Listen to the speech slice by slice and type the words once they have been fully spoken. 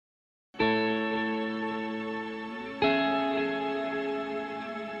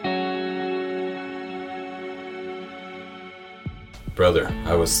Brother,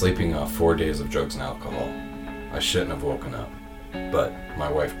 I was sleeping off 4 days of drugs and alcohol. I shouldn't have woken up. But my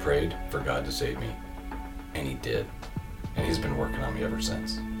wife prayed for God to save me. And He did. And He's been working on me ever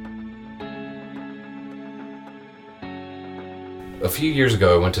since. A few years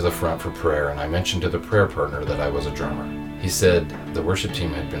ago, I went to the front for prayer, and I mentioned to the prayer partner that I was a drummer. He said the worship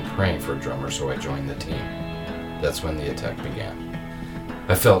team had been praying for a drummer, so I joined the team. That's when the attack began.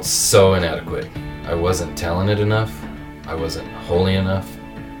 I felt so inadequate. I wasn't talented enough, I wasn't holy enough,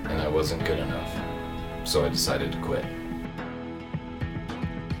 and I wasn't good enough. So I decided to quit.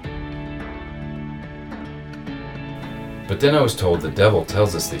 But then I was told the devil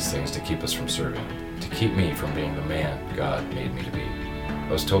tells us these things to keep us from serving, to keep me from being the man God made me to be.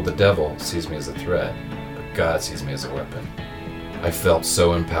 I was told the devil sees me as a threat, but God sees me as a weapon. I felt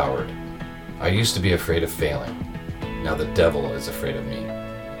so empowered. I used to be afraid of failing. Now the devil is afraid of me.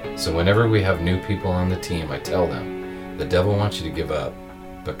 So whenever we have new people on the team, I tell them, the devil wants you to give up,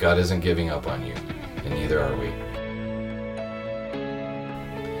 but God isn't giving up on you, and neither are we.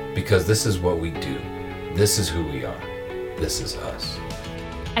 Because this is what we do. This is who we are. This is us.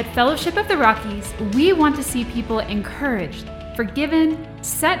 At Fellowship of the Rockies, we want to see people encouraged, forgiven,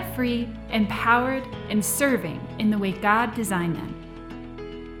 set free, empowered, and serving in the way God designed them.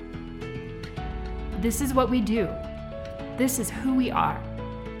 This is what we do. This is who we are.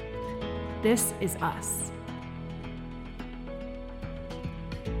 This is us.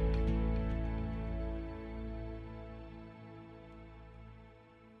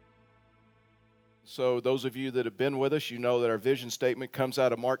 So those of you that have been with us, you know that our vision statement comes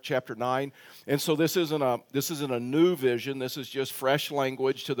out of Mark chapter 9. And so this isn't a new vision. This is just fresh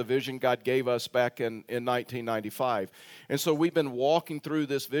language to the vision God gave us back in 1995. And so we've been walking through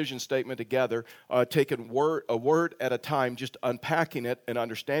this vision statement together, taking a word at a time, just unpacking it and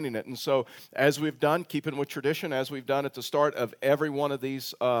understanding it. And so as we've done, keeping with tradition, as we've done at the start of every one of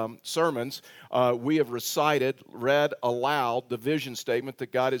these sermons, we have read aloud the vision statement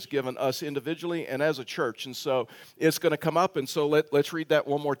that God has given us individually and as a church. And so it's going to come up, and so let's read that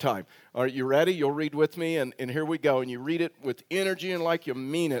one more time. Are you ready? You'll read with me, and here we go. And you read it with energy and like you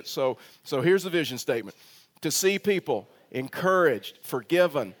mean it. So here's the vision statement. To see people encouraged,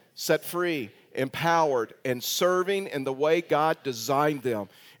 forgiven, set free, empowered, and serving in the way God designed them.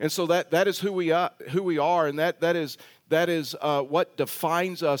 And so that is who we are, and that is what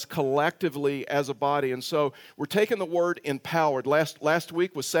defines us collectively as a body. And so we're taking the word empowered. Last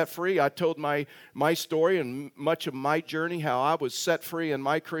week was set free. I told my story and much of my journey, how I was set free in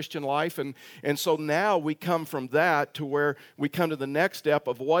my Christian life. And so now we come from that to where we come to the next step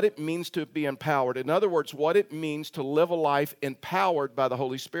of what it means to be empowered. In other words, what it means to live a life empowered by the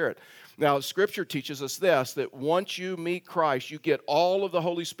Holy Spirit. Now, Scripture teaches us this, that once you meet Christ, you get all of the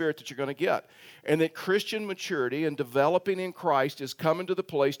Holy Spirit that you're going to get. And that Christian maturity and developing in Christ is coming to the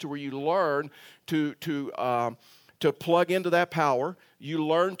place to where you learn to plug into that power. You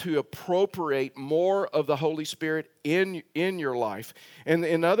learn to appropriate more of the Holy Spirit in your life. And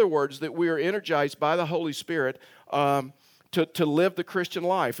in other words, that we are energized by the Holy Spirit to live the Christian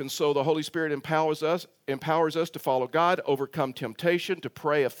life. And so the Holy Spirit empowers us to follow God, overcome temptation, to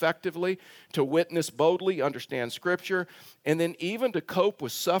pray effectively, to witness boldly, understand Scripture, and then even to cope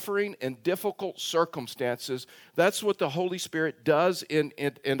with suffering and difficult circumstances. That's what the Holy Spirit does in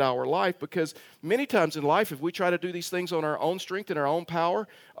our life, because many times in life, if we try to do these things on our own strength and our own power,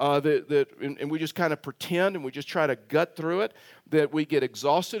 and we just kind of pretend and we just try to gut through it, that we get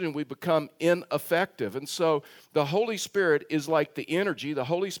exhausted and we become ineffective. And so the Holy Spirit is like the energy. The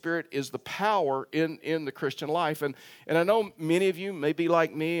Holy Spirit is the power in the Christian life. And I know many of you may be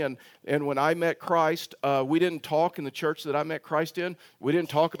like me, and when I met Christ, we didn't talk in the church that I met Christ in. We didn't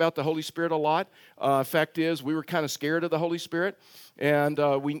talk about the Holy Spirit a lot. Fact is, we were kind of scared of the Holy Spirit. And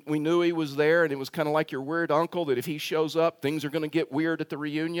we knew He was there, and it was kind of like your weird uncle that if He shows up, things are going to get weird at the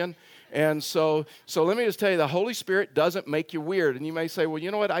reunion. And so let me just tell you, the Holy Spirit doesn't make you weird. And you may say, well, you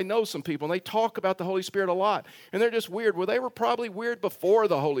know what, I know some people, and they talk about the Holy Spirit a lot, and they're just weird. Well, they were probably weird before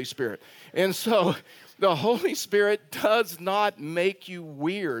the Holy Spirit. And so the Holy Spirit does not make you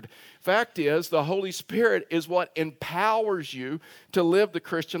weird. Fact is, the Holy Spirit is what empowers you to live the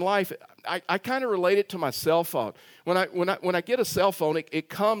Christian life. I kind of relate it to my cell phone. When I get a cell phone, it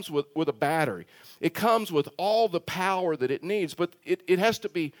comes with a battery. It comes with all the power that it needs, but it has to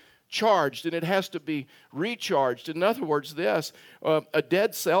be charged and it has to be recharged. In other words, a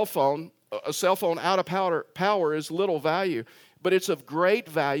dead cell phone, a cell phone out of power is little value. But it's of great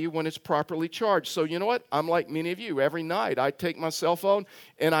value when it's properly charged. So you know what? I'm like many of you. Every night I take my cell phone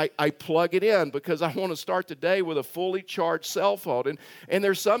and I plug it in because I want to start the day with a fully charged cell phone. And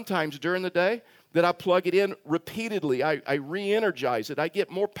there's sometimes during the day that I plug it in repeatedly. I re-energize it. I get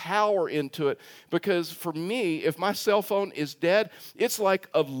more power into it, because for me, if my cell phone is dead, it's like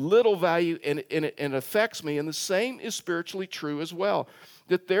of little value, and it affects me. And the same is spiritually true as well,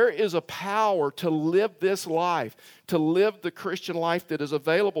 that there is a power to live this life, to live the Christian life that is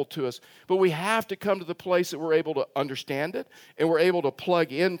available to us. But we have to come to the place that we're able to understand it and we're able to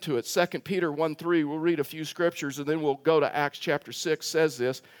plug into it. 2 Peter 1:3, we'll read a few scriptures and then we'll go to Acts chapter 6, says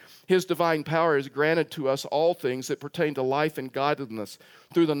this: His divine power has granted to us all things that pertain to life and godliness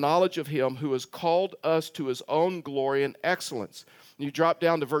through the knowledge of Him who has called us to His own glory and excellence. You drop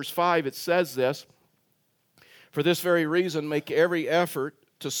down to verse 5, it says this: For this very reason, make every effort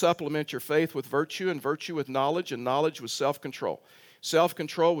to supplement your faith with virtue, and virtue with knowledge, and knowledge with self-control.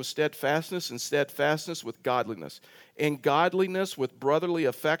 Self-control with steadfastness, and steadfastness with godliness, and godliness with brotherly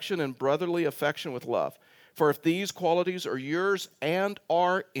affection, and brotherly affection with love. For if these qualities are yours and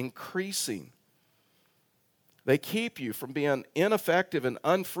are increasing, they keep you from being ineffective and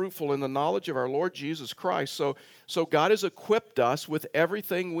unfruitful in the knowledge of our Lord Jesus Christ. So God has equipped us with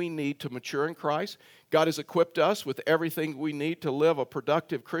everything we need to mature in Christ. God has equipped us with everything we need to live a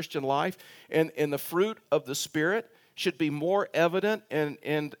productive Christian life. And the fruit of the Spirit should be more evident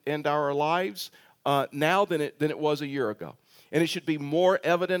in our lives now than it was a year ago. And it should be more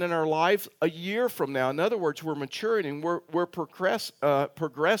evident in our lives a year from now. In other words, we're maturing and we're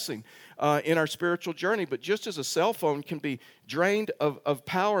progressing in our spiritual journey. But just as a cell phone can be drained of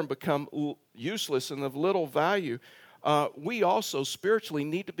power and become useless and of little value, we also spiritually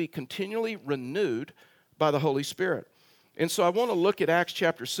need to be continually renewed by the Holy Spirit. And so I want to look at Acts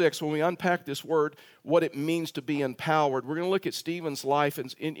chapter 6 when we unpack this word, what it means to be empowered. We're going to look at Stephen's life,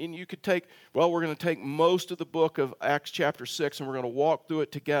 and you could take, we're going to take most of the book of Acts chapter 6, and we're going to walk through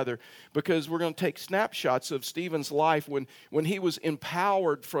it together, because we're going to take snapshots of Stephen's life when he was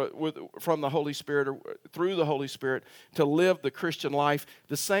empowered from the Holy Spirit, or through the Holy Spirit, to live the Christian life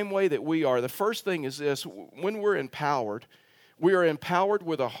the same way that we are. The first thing is this: when we're empowered, we are empowered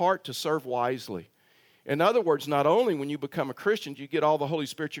with a heart to serve wisely. In other words, not only when you become a Christian, you get all the Holy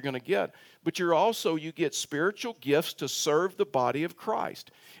Spirit you're going to get, but you get spiritual gifts to serve the body of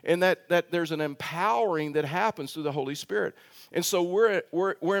Christ. And that there's an empowering that happens through the Holy Spirit. And so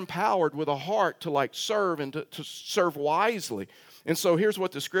we're empowered with a heart to serve and to serve wisely. And so here's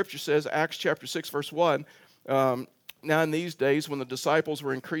what the scripture says, Acts chapter 6, verse 1. Now in these days, when the disciples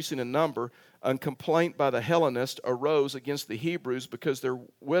were increasing in number, a complaint by the Hellenists arose against the Hebrews because their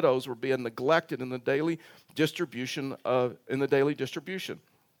widows were being neglected in the daily distribution.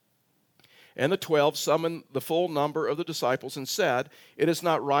 And the 12 summoned the full number of the disciples and said, "It is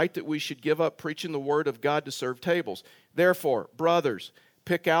not right that we should give up preaching the word of God to serve tables. Therefore, brothers,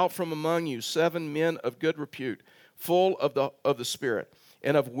 pick out from among you 7 men of good repute, full of the Spirit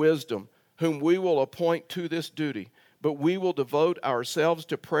and of wisdom, whom we will appoint to this duty. But we will devote ourselves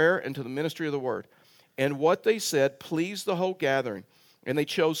to prayer and to the ministry of the word." And what they said pleased the whole gathering. And they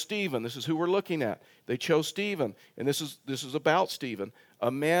chose Stephen. This is who we're looking at. They chose Stephen. And this is about Stephen, a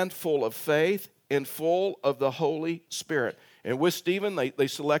man full of faith and full of the Holy Spirit. And with Stephen, they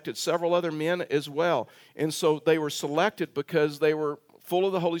selected several other men as well. And so they were selected because they were full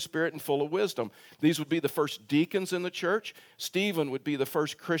of the Holy Spirit and full of wisdom. These would be the first deacons in the church. Stephen would be the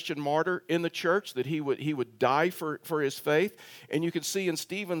first Christian martyr in the church, that he would die for his faith. And you can see in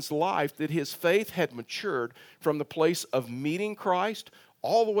Stephen's life that his faith had matured from the place of meeting Christ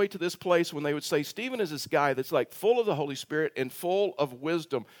all the way to this place when they would say, Stephen is this guy that's full of the Holy Spirit and full of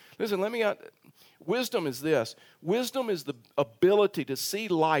wisdom. Listen, wisdom is this. Wisdom is the ability to see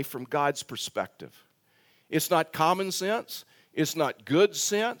life from God's perspective. It's not common sense. It's not good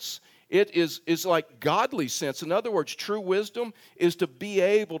sense. It's like godly sense. In other words, true wisdom is to be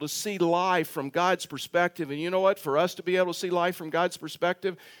able to see life from God's perspective. And you know what? For us to be able to see life from God's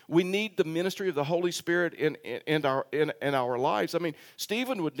perspective, we need the ministry of the Holy Spirit in our lives. I mean,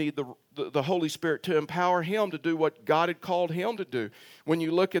 Stephen would need the Holy Spirit to empower him to do what God had called him to do. When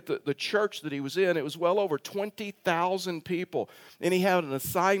you look at the church that he was in, it was well over 20,000 people. And he had an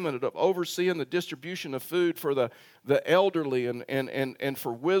assignment of overseeing the distribution of food for the elderly and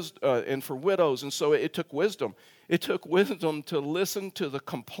for widows. And so it took wisdom. It took wisdom to listen to the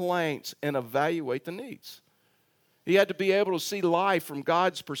complaints and evaluate the needs. He had to be able to see life from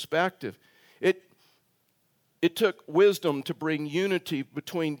God's perspective. It took wisdom to bring unity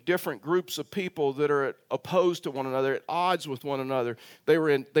between different groups of people that are opposed to one another, at odds with one another. They were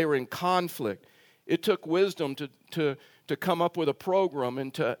in conflict. It took wisdom to come up with a program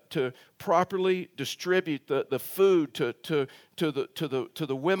and to properly distribute the food to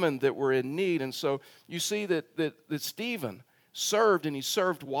the women that were in need. And so you see that Stephen served, and he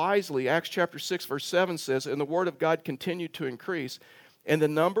served wisely. Acts chapter 6, verse 7 says, "And the word of God continued to increase, and the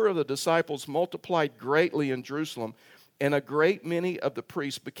number of the disciples multiplied greatly in Jerusalem, and a great many of the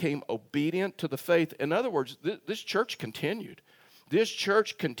priests became obedient to the faith." In other words, this church continued. This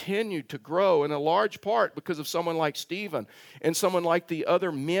church continued to grow in a large part because of someone like Stephen and someone like the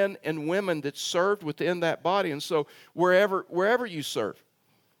other men and women that served within that body. And so wherever you serve,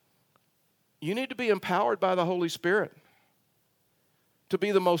 you need to be empowered by the Holy Spirit to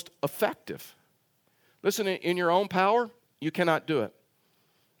be the most effective. Listen, in your own power, you cannot do it.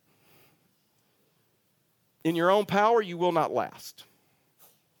 In your own power, you will not last.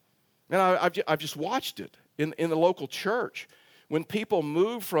 And I've just watched it in the local church. When people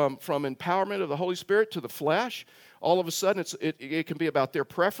move from empowerment of the Holy Spirit to the flesh, all of a sudden it can be about their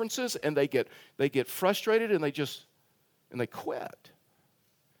preferences, and they get frustrated, and they quit.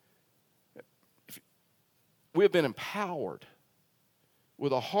 We have been empowered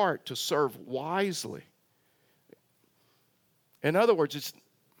with a heart to serve wisely. In other words, it's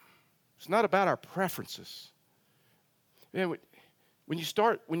not about our preferences. Man, when you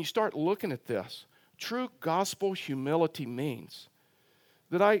start looking at this, true gospel humility means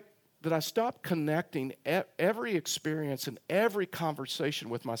that I stop connecting every experience and every conversation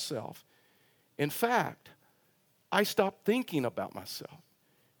with myself. In fact, I stop thinking about myself.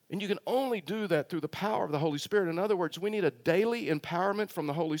 And you can only do that through the power of the Holy Spirit. In other words, we need a daily empowerment from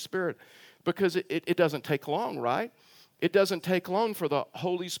the Holy Spirit, because it doesn't take long, right? It doesn't take long for the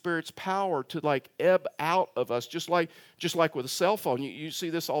Holy Spirit's power to ebb out of us, just like with a cell phone. You see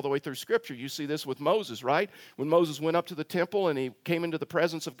this all the way through Scripture. You see this with Moses, right? When Moses went up to the temple and he came into the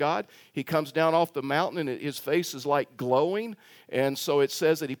presence of God, he comes down off the mountain and his face is like glowing. And so it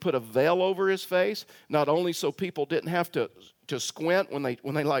says that he put a veil over his face, not only so people didn't have to squint when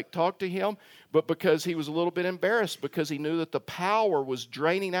they talked to him, but because he was a little bit embarrassed, because he knew that the power was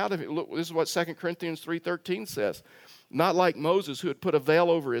draining out of him. Look, this is what 2 Corinthians 3:13 says. "Not like Moses, who had put a veil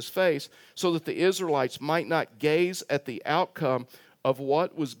over his face, so that the Israelites might not gaze at the outcome of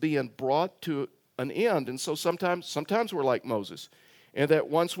what was being brought to an end." And so sometimes we're like Moses, and that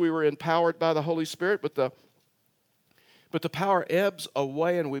once we were empowered by the Holy Spirit, but the power ebbs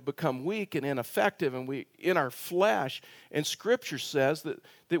away and we become weak and ineffective, and we in our flesh. And Scripture says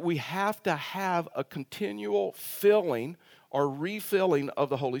that we have to have a continual filling or refilling of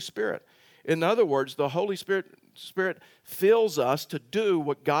the Holy Spirit. In other words, the Holy Spirit fills us to do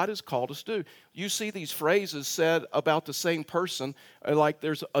what God has called us to do. You see these phrases said about the same person like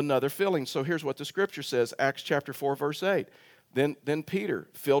there's another filling. So here's what the Scripture says, Acts chapter 4, verse 8. Then Peter,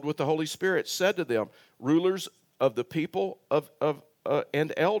 filled with the Holy Spirit, said to them, "Rulers of the people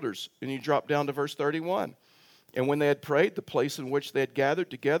and elders." And you drop down to verse 31. "And when they had prayed, the place in which they had gathered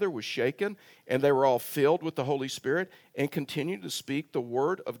together was shaken, and they were all filled with the Holy Spirit and continued to speak the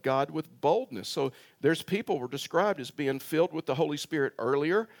word of God with boldness." So there's people were described as being filled with the Holy Spirit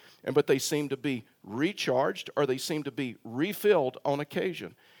earlier, but they seem to be recharged, or they seem to be refilled on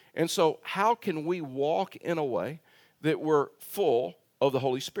occasion. And so how can we walk in a way that we're full of the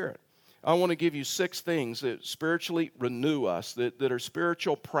Holy Spirit? I want to give you 6 things that spiritually renew us, that are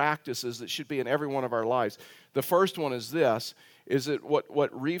spiritual practices that should be in every one of our lives. The first one is this, is that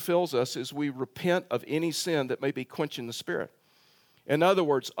what refills us is we repent of any sin that may be quenching the Spirit. In other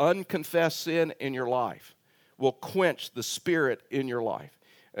words, unconfessed sin in your life will quench the Spirit in your life.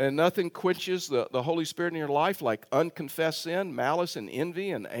 And nothing quenches the Holy Spirit in your life like unconfessed sin, malice and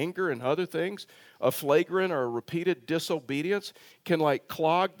envy and anger and other things. A flagrant or a repeated disobedience can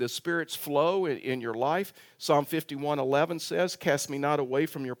clog the Spirit's flow in your life. Psalm 51:11 says, "Cast me not away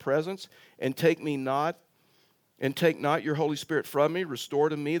from your presence, and take not your Holy Spirit from me. Restore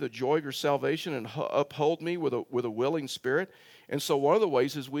to me the joy of your salvation, and uphold me with a willing spirit." And so one of the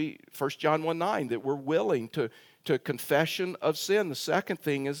ways is 1 John 1:9, that we're willing to confession of sin. The second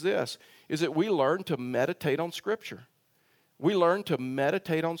thing is this, is that we learn to meditate on Scripture. We learn to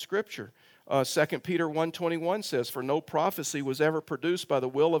meditate on Scripture. 2 Peter 1:21 says, "For no prophecy was ever produced by the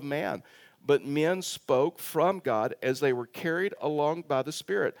will of man, but men spoke from God as they were carried along by the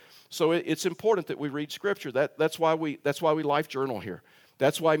Spirit." So it's important that we read Scripture. That's why we life journal here.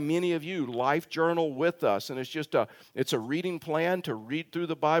 That's why many of you life journal with us, and it's a reading plan to read through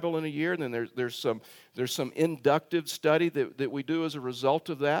the Bible in a year. And then there's some inductive study that we do as a result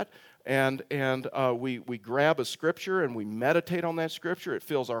of that, and we grab a Scripture and we meditate on that Scripture. It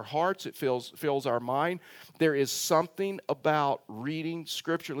fills our hearts. It fills our mind. There is something about reading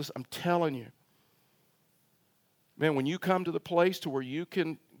Scripture. Listen, I'm telling you, man, when you come to the place to where you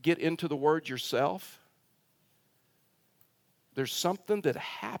can get into the Word yourself, there's something that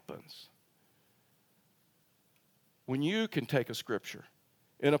happens when you can take a scripture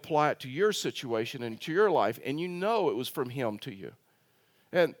and apply it to your situation and to your life, and you know it was from Him to you.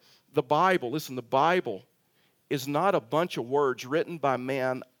 And the Bible, listen, the Bible is not a bunch of words written by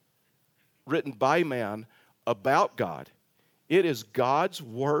man about God. It is God's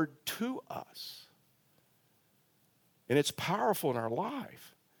word to us. And it's powerful in our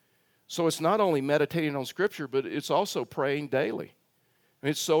life. So it's not only meditating on Scripture, but it's also praying daily. And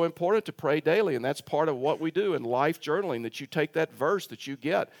it's so important to pray daily, and that's part of what we do in life journaling, that you take that verse that you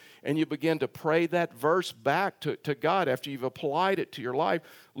get and you begin to pray that verse back to God after you've applied it to your life.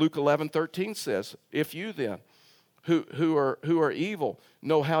 Luke 11:13 says, if you then, who are evil,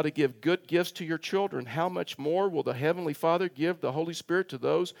 know how to give good gifts to your children, how much more will the Heavenly Father give the Holy Spirit to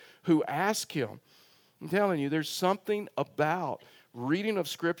those who ask Him? I'm telling you, there's something about reading of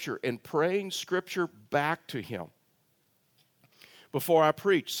Scripture and praying Scripture back to Him. Before I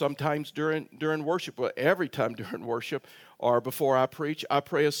preach, sometimes during worship, well, every time during worship or before I preach, I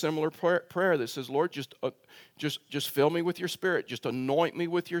pray a similar prayer that says, Lord, just fill me with your Spirit. Just anoint me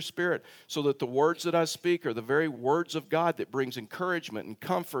with your Spirit so that the words that I speak are the very words of God that brings encouragement and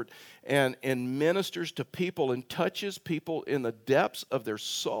comfort and ministers to people and touches people in the depths of their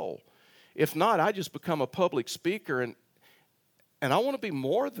soul. If not, I just become a public speaker, and I want to be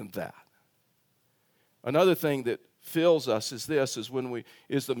more than that. Another thing that fills us is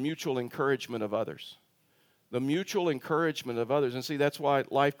the mutual encouragement of others. The mutual encouragement of others. And see, that's why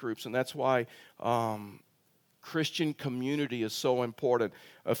life groups, and that's why Christian community is so important.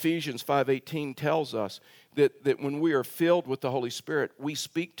 Ephesians 5:18 tells us that when we are filled with the Holy Spirit, we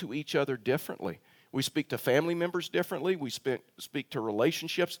speak to each other differently. We speak to family members differently. We speak to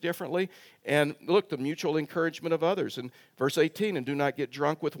relationships differently. And look, the mutual encouragement of others. In verse 18, and do not get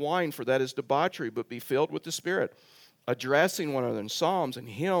drunk with wine, for that is debauchery, but be filled with the Spirit, addressing one another in psalms and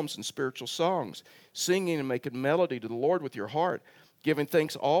hymns and spiritual songs, singing and making melody to the Lord with your heart, giving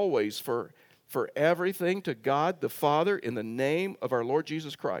thanks always for everything to God the Father in the name of our Lord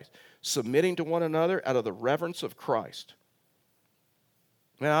Jesus Christ, submitting to one another out of the reverence of Christ.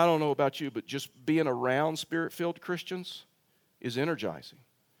 Now, I don't know about you, but just being around Spirit-filled Christians is energizing.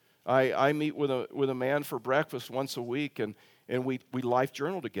 I meet with a man for breakfast once a week, and we life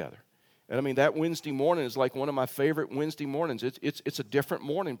journal together. And I mean, that Wednesday morning is like one of my favorite Wednesday mornings. It's a different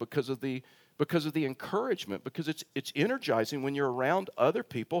morning because of the encouragement, because it's energizing when you're around other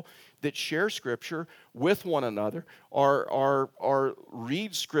people that share Scripture with one another or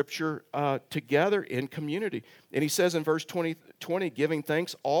read Scripture together in community. And he says in verse 20, giving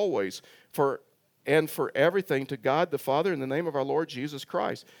thanks always for everything to God the Father in the name of our Lord Jesus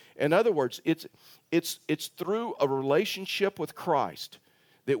Christ. In other words, it's through a relationship with Christ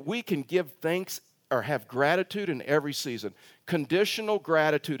that we can give thanks or have gratitude in every season. Conditional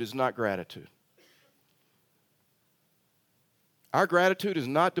gratitude is not gratitude. Our gratitude is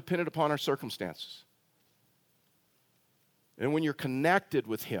not dependent upon our circumstances. And when you're connected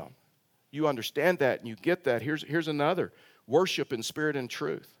with Him, you understand that and you get that. Here's another. Worship in spirit and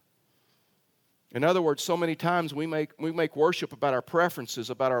truth. In other words, so many times we make worship about our preferences,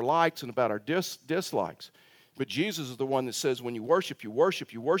 about our likes, and about our dislikes. But Jesus is the one that says when you worship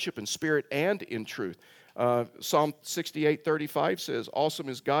in spirit and in truth. Psalm 68:35 says, awesome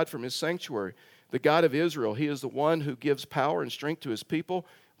is God from His sanctuary, the God of Israel. He is the one who gives power and strength to His people.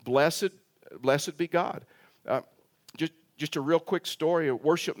 Blessed be God. Just a real quick story.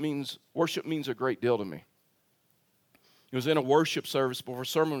 Worship means a great deal to me. It was in a worship service before a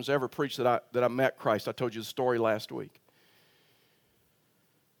sermon was ever preached that I met Christ. I told you the story last week.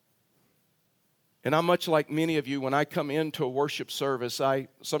 And I'm much like many of you. When I come into a worship service, I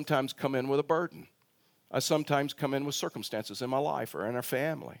sometimes come in with a burden. I sometimes come in with circumstances in my life or in our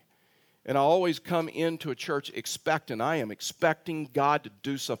family. And I always come into a church expectant. I am expecting God to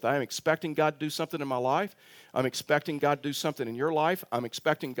do something. I am expecting God to do something in my life. I'm expecting God to do something in your life. I'm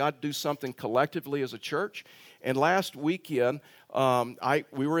expecting God to do something collectively as a church. And last weekend,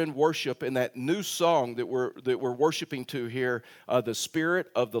 we were in worship, and that new song that we're worshiping to here, the Spirit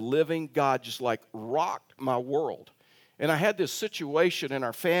of the Living God, just like rocked my world. And I had this situation in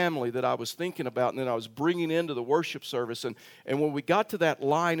our family that I was thinking about and then I was bringing into the worship service. And when we got to that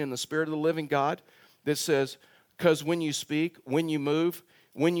line in the Spirit of the living God that says, because when you speak, when you move,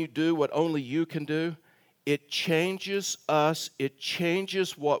 when you do what only you can do, it changes us, it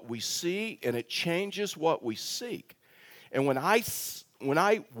changes what we see, and it changes what we seek. And when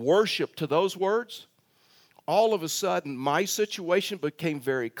I worship to those words, all of a sudden my situation became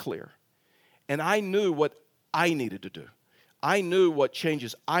very clear. And I knew what I needed to do. I knew what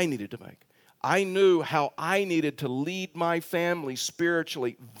changes I needed to make. I knew how I needed to lead my family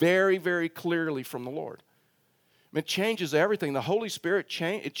spiritually very, very clearly from the Lord. It changes everything. The Holy Spirit,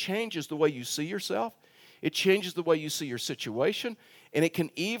 it changes the way you see yourself. It changes the way you see your situation. And it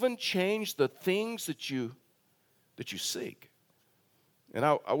can even change the things that you seek. And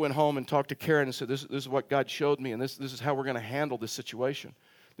I went home and talked to Karen and said, this is what God showed me, and this is how we're going to handle this situation.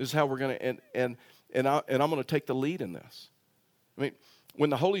 This is how we're going to, and I'm going to take the lead in this. I mean, when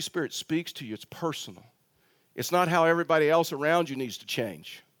the Holy Spirit speaks to you, it's personal. It's not how everybody else around you needs to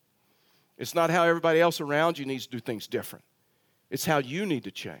change. It's not how everybody else around you needs to do things different. It's how you need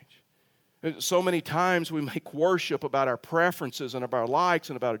to change. So many times we make worship about our preferences and about our likes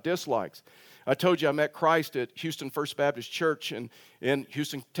and about our dislikes. I told you I met Christ at Houston First Baptist Church in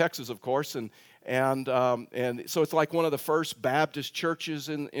Houston, Texas, of course, and so it's like one of the first Baptist churches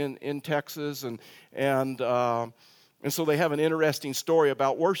in Texas, and so they have an interesting story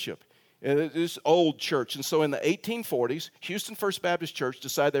about worship. This old church, and so in the 1840s, Houston First Baptist Church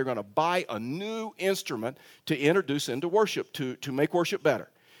decided they were going to buy a new instrument to introduce into worship to make worship better.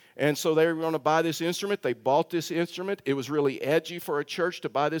 And so they were going to buy this instrument. They bought this instrument. It was really edgy for a church to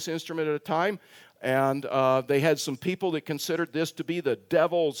buy this instrument at a time. And they had some people that considered this to be the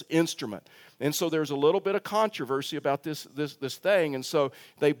devil's instrument. And so there's a little bit of controversy about this thing. And so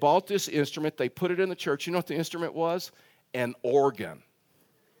they bought this instrument. They put it in the church. You know what the instrument was? An organ.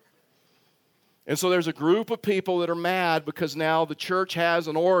 And so there's a group of people that are mad because now the church has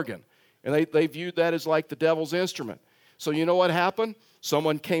an organ. And they viewed that as like the devil's instrument. So you know what happened?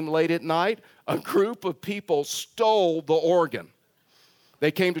 Someone came late at night. A group of people stole the organ. They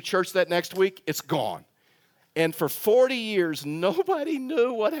came to church that next week. It's gone. And for 40 years, nobody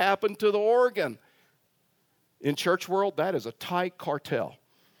knew what happened to the organ. In church world, that is a tight cartel.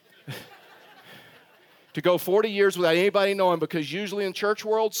 To go 40 years without anybody knowing, because usually in church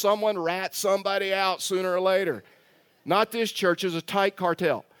world, someone rats somebody out sooner or later. Not this church. It's a tight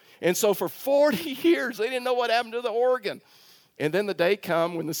cartel. And so for 40 years, they didn't know what happened to the organ. And then the day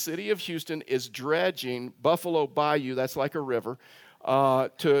come when the city of Houston is dredging Buffalo Bayou, that's like a river,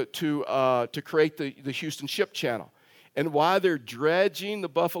 to create the Houston Ship Channel. And while they're dredging the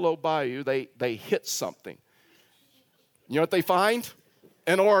Buffalo Bayou, they hit something. You know what they find?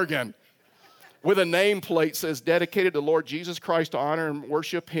 An organ with a nameplate says, dedicated to Lord Jesus Christ to honor and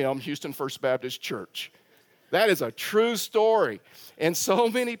worship Him, Houston First Baptist Church. That is a true story. And so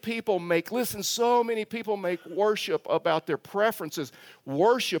many people make worship about their preferences.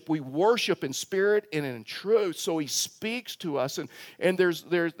 We worship in spirit and in truth. So He speaks to us, and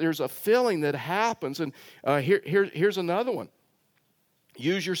there's a feeling that happens. And here's another one.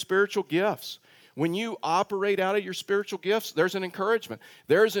 Use your spiritual gifts. When you operate out of your spiritual gifts, there's an encouragement.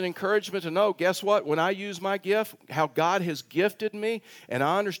 There's an encouragement to know, guess what? When I use my gift, how God has gifted me, and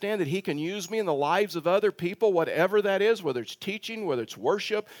I understand that He can use me in the lives of other people, whatever that is, whether it's teaching, whether it's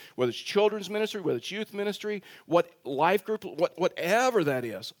worship, whether it's children's ministry, whether it's youth ministry, what life group, whatever that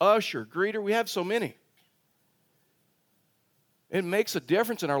is, usher, greeter, we have so many. It makes a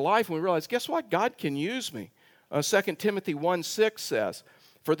difference in our life when we realize, guess what? God can use me. 2 Timothy 1:6 says,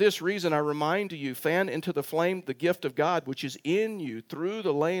 for this reason I remind you, fan into the flame the gift of God which is in you through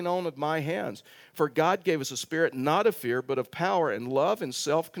the laying on of my hands. For God gave us a spirit not of fear, but of power and love and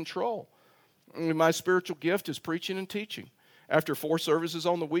self-control. My spiritual gift is preaching and teaching. After 4 services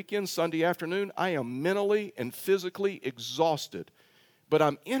on the weekend, Sunday afternoon, I am mentally and physically exhausted, but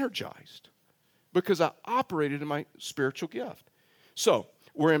I'm energized because I operated in my spiritual gift. So,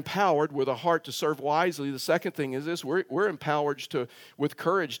 we're empowered with a heart to serve wisely. The second thing is this: we're empowered with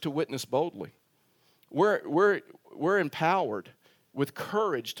courage to witness boldly. We're empowered with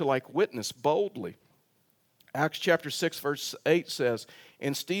courage to witness boldly. Acts chapter 6 verse 8 says,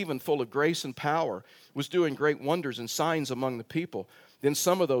 and Stephen, full of grace and power, was doing great wonders and signs among the people. Then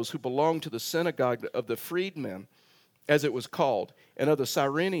some of those who belonged to the synagogue of the freedmen, as it was called, and of the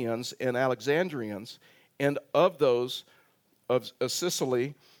Cyrenians and Alexandrians, and of those of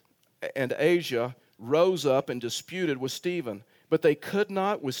Sicily and Asia, rose up and disputed with Stephen. But they could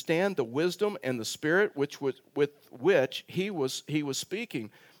not withstand the wisdom and the spirit with which he was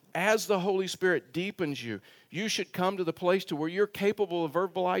speaking. As the Holy Spirit deepens you, you should come to the place to where you're capable of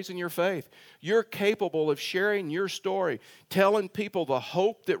verbalizing your faith. You're capable of sharing your story, telling people the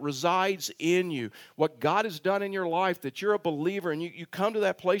hope that resides in you, what God has done in your life, that you're a believer, and you come to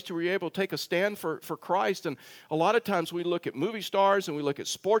that place to where you're able to take a stand for Christ. And a lot of times we look at movie stars and we look at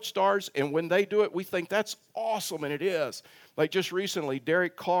sports stars, and when they do it, we think that's awesome, and it is. Like just recently,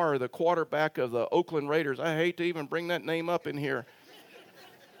 Derek Carr, the quarterback of the Oakland Raiders, I hate to even bring that name up in here,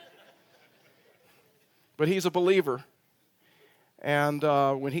 but he's a believer, and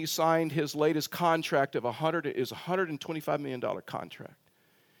when he signed his latest contract of $125 million contract,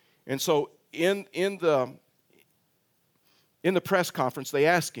 and so in In the press conference, they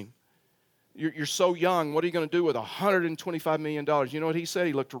asked him, you're so young, what are you going to do with $125 million? You know what he said?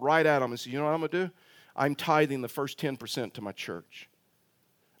 He looked right at him and said, you know what I'm going to do? I'm tithing the first 10% to my church.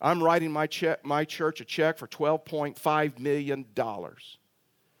 I'm writing my church a check for $12.5 million.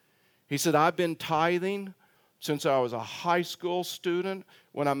 He said, I've been tithing since I was a high school student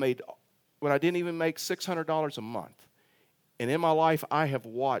when I didn't even make $600 a month. And in my life, I have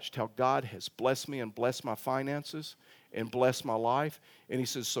watched how God has blessed me and blessed my finances and blessed my life. And he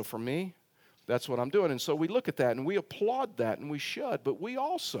says, so for me, that's what I'm doing. And so we look at that and we applaud that, and we should. But we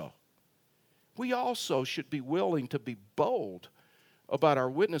also should be willing to be bold about our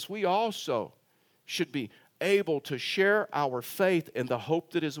witness. We also should be able to share our faith and the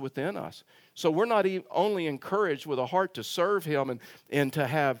hope that is within us. So we're not only encouraged with a heart to serve Him and to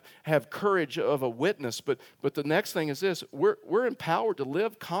have courage of a witness, but the next thing is this: we're empowered to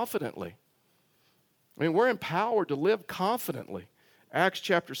live confidently. I mean, we're empowered to live confidently. Acts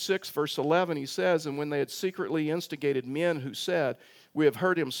chapter 6, verse 11, he says, and when they had secretly instigated men who said, we have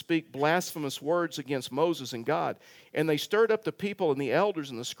heard him speak blasphemous words against Moses and God. And they stirred up the people and the elders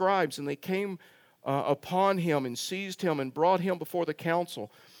and the scribes, and they came upon him and seized him and brought him before the council.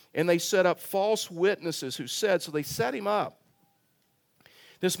 And they set up false witnesses who said, so they set him up.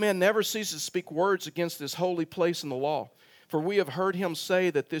 This man never ceases to speak words against this holy place in the law. For we have heard him say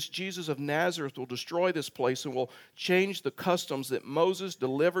that this Jesus of Nazareth will destroy this place and will change the customs that Moses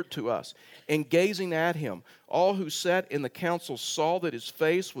delivered to us. And gazing at him, all who sat in the council saw that his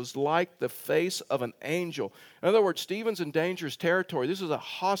face was like the face of an angel. In other words, Stephen's in dangerous territory. This is a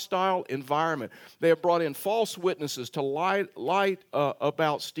hostile environment. They have brought in false witnesses to lie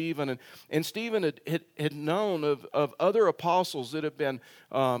about Stephen. And Stephen had known of other apostles that have been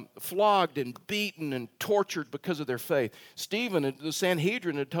flogged and beaten and tortured because of their faith. Stephen, the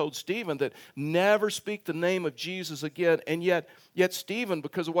Sanhedrin had told Stephen that never speak the name of Jesus again. And yet Stephen,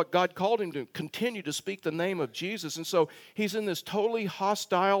 because of what God called him to, continue to speak the name of Jesus. And so he's in this totally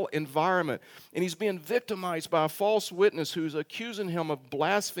hostile environment. And he's being victimized by a false witness who's accusing him of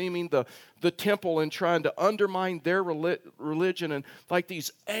blaspheming the temple and trying to undermine their religion. And like these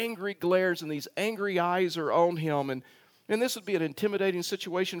angry glares and these angry eyes are on him. And this would be an intimidating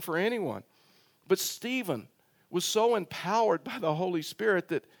situation for anyone. But Stephen was so empowered by the Holy Spirit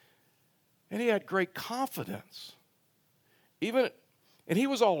and he had great confidence. And he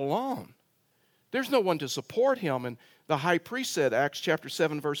was all alone. There's no one to support him. And the high priest said, Acts chapter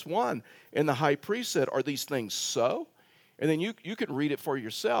 7, verse 1, and the high priest said, are these things so? And then you can read it for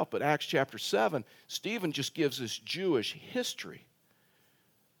yourself, but Acts chapter 7, Stephen just gives this Jewish history,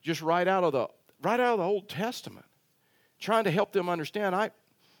 just right out of the Old Testament, trying to help them understand, I'm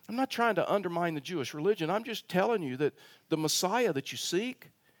not trying to undermine the Jewish religion. I'm just telling you that the Messiah that you seek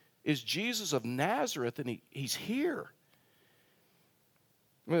is Jesus of Nazareth, and he's here.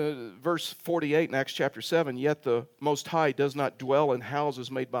 Verse 48 in Acts chapter 7, yet the Most High does not dwell in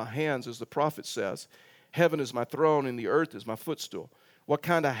houses made by hands, as the prophet says. Heaven is my throne and the earth is my footstool. What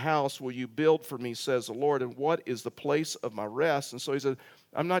kind of house will you build for me, says the Lord, and what is the place of my rest? And so he said,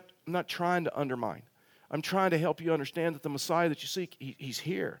 I'm not trying to undermine. I'm trying to help you understand that the Messiah that you seek, he's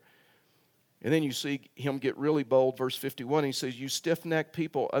here. And then you see him get really bold. Verse 51, he says, you stiff-necked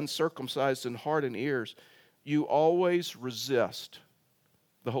people, uncircumcised in heart and ears, you always resist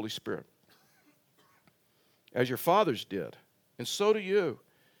the Holy Spirit, as your fathers did, and so do you.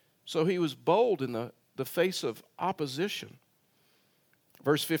 So he was bold in the face of opposition.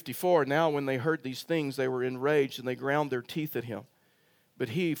 Verse 54, now when they heard these things, they were enraged, and they ground their teeth at him. But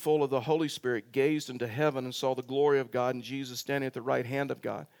he, full of the Holy Spirit, gazed into heaven and saw the glory of God and Jesus standing at the right hand of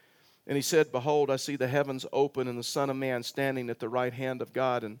God. And he said, behold, I see the heavens open and the Son of Man standing at the right hand of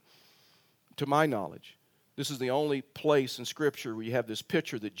God. And to my knowledge, this is the only place in Scripture where you have this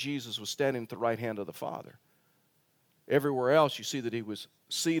picture that Jesus was standing at the right hand of the Father. Everywhere else you see that he was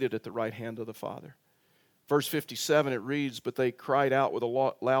seated at the right hand of the Father. Verse 57, it reads, but they cried out with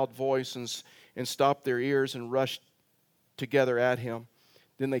a loud voice and stopped their ears and rushed together at him.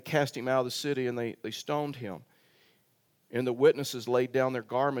 Then they cast him out of the city and they stoned him. And the witnesses laid down their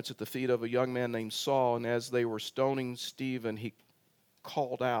garments at the feet of a young man named Saul. And as they were stoning Stephen, he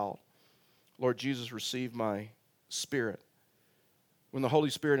called out, Lord Jesus, receive my spirit. When the Holy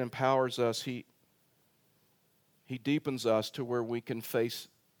Spirit empowers us, He deepens us to where we can face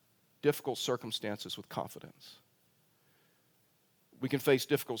difficult circumstances with confidence. We can face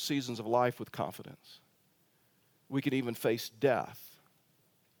difficult seasons of life with confidence. We can even face death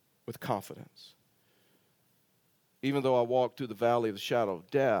with confidence. Even though I walk through the valley of the shadow of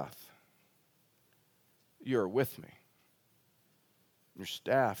death, you are with me. Your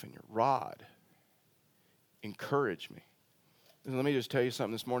staff and your rod encourage me. And let me just tell you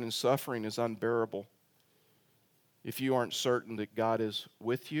something this morning. Suffering is unbearable if you aren't certain that God is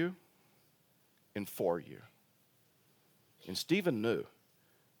with you and for you. And Stephen knew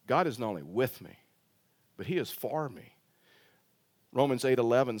God is not only with me, but he is for me. Romans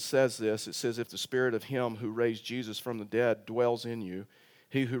 8:11 says this. It says, if the spirit of him who raised Jesus from the dead dwells in you,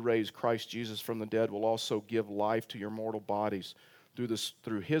 he who raised Christ Jesus from the dead will also give life to your mortal bodies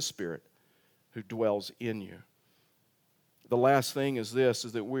through his spirit who dwells in you. The last thing is this,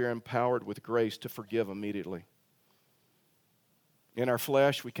 is that we are empowered with grace to forgive immediately. In our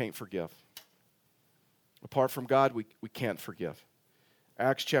flesh, we can't forgive. Apart from God, we can't forgive.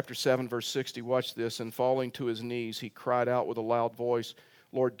 Acts chapter 7, verse 60, watch this. And falling to his knees, he cried out with a loud voice,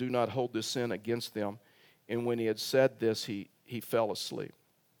 Lord, do not hold this sin against them. And when he had said this, he fell asleep.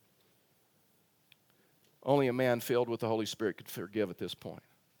 Only a man filled with the Holy Spirit could forgive at this point.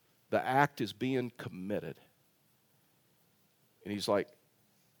 The act is being committed. And he's like,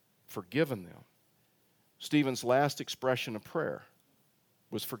 forgiven them. Stephen's last expression of prayer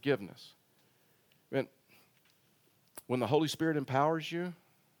was forgiveness. When the Holy Spirit empowers you,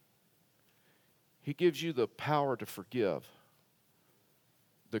 he gives you the power to forgive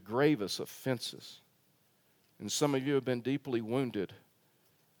the gravest offenses. And some of you have been deeply wounded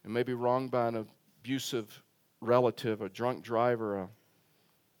and maybe wronged by an abusive relative, a drunk driver, an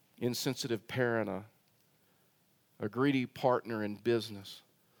insensitive parent, a greedy partner in business,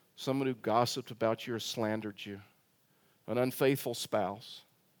 someone who gossiped about you or slandered you, an unfaithful spouse.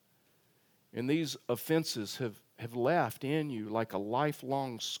 And these offenses have left in you like a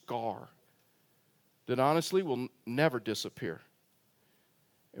lifelong scar that honestly will never disappear.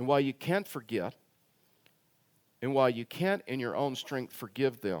 And while you can't forget, and while you can't in your own strength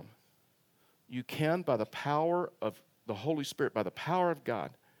forgive them, you can by the power of the Holy Spirit, by the power of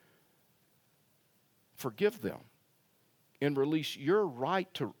God, forgive them and release your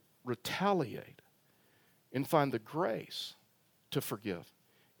right to retaliate and find the grace to forgive.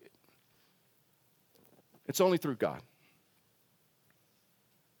 It's only through God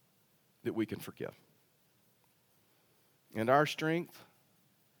that we can forgive. And our strength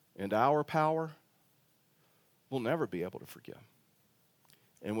and our power will never be able to forgive.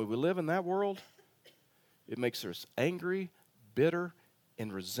 And when we live in that world, it makes us angry, bitter,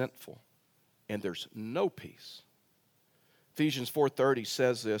 and resentful. And there's no peace. Ephesians 4:30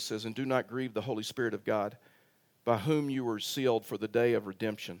 says this, says, and do not grieve the Holy Spirit of God, by whom you were sealed for the day of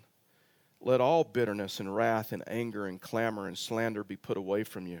redemption. Let all bitterness and wrath and anger and clamor and slander be put away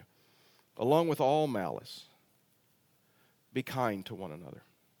from you, along with all malice. Be kind to one another,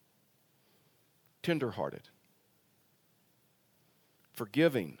 tenderhearted,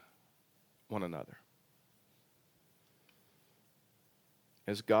 forgiving one another,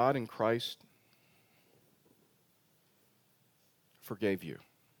 as God in Christ forgave you.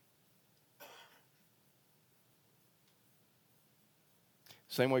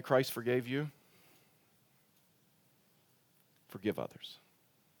 Same way Christ forgave you, forgive others.